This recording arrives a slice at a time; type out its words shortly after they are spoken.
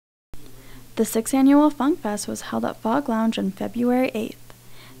The 6th annual Phunk Phest was held at Fog Lounge on February 8th.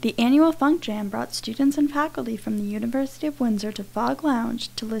 The annual Funk Jam brought students and faculty from the University of Windsor to Fog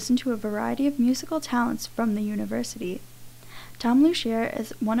Lounge to listen to a variety of musical talents from the university. Tom Lucier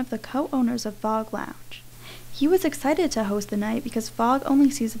is one of the co-owners of Fog Lounge. He was excited to host the night because Fog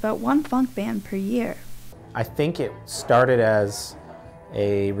only sees about one funk band per year. I think it started as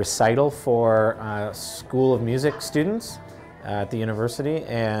a recital for School of Music students at the university,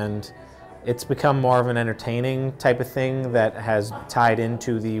 and it's become more of an entertaining type of thing that has tied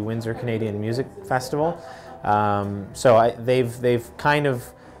into the Windsor Canadian Music Festival. They've kind of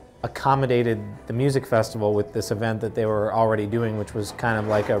accommodated the music festival with this event that they were already doing, which was kind of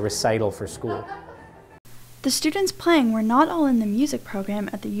like a recital for school. The students playing were not all in the music program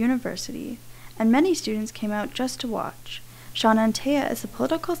at the university, and many students came out just to watch. Sean Antea is a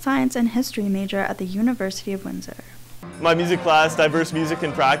political science and history major at the University of Windsor. My music class, diverse music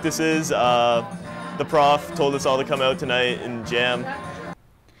and practices. The prof told us all to come out tonight and jam.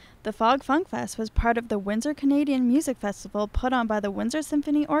 The Phunk Phest was part of the Windsor Canadian Music Festival put on by the Windsor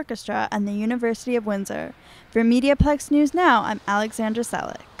Symphony Orchestra and the University of Windsor. For Mediaplex News Now, I'm Alexandra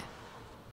Sellick.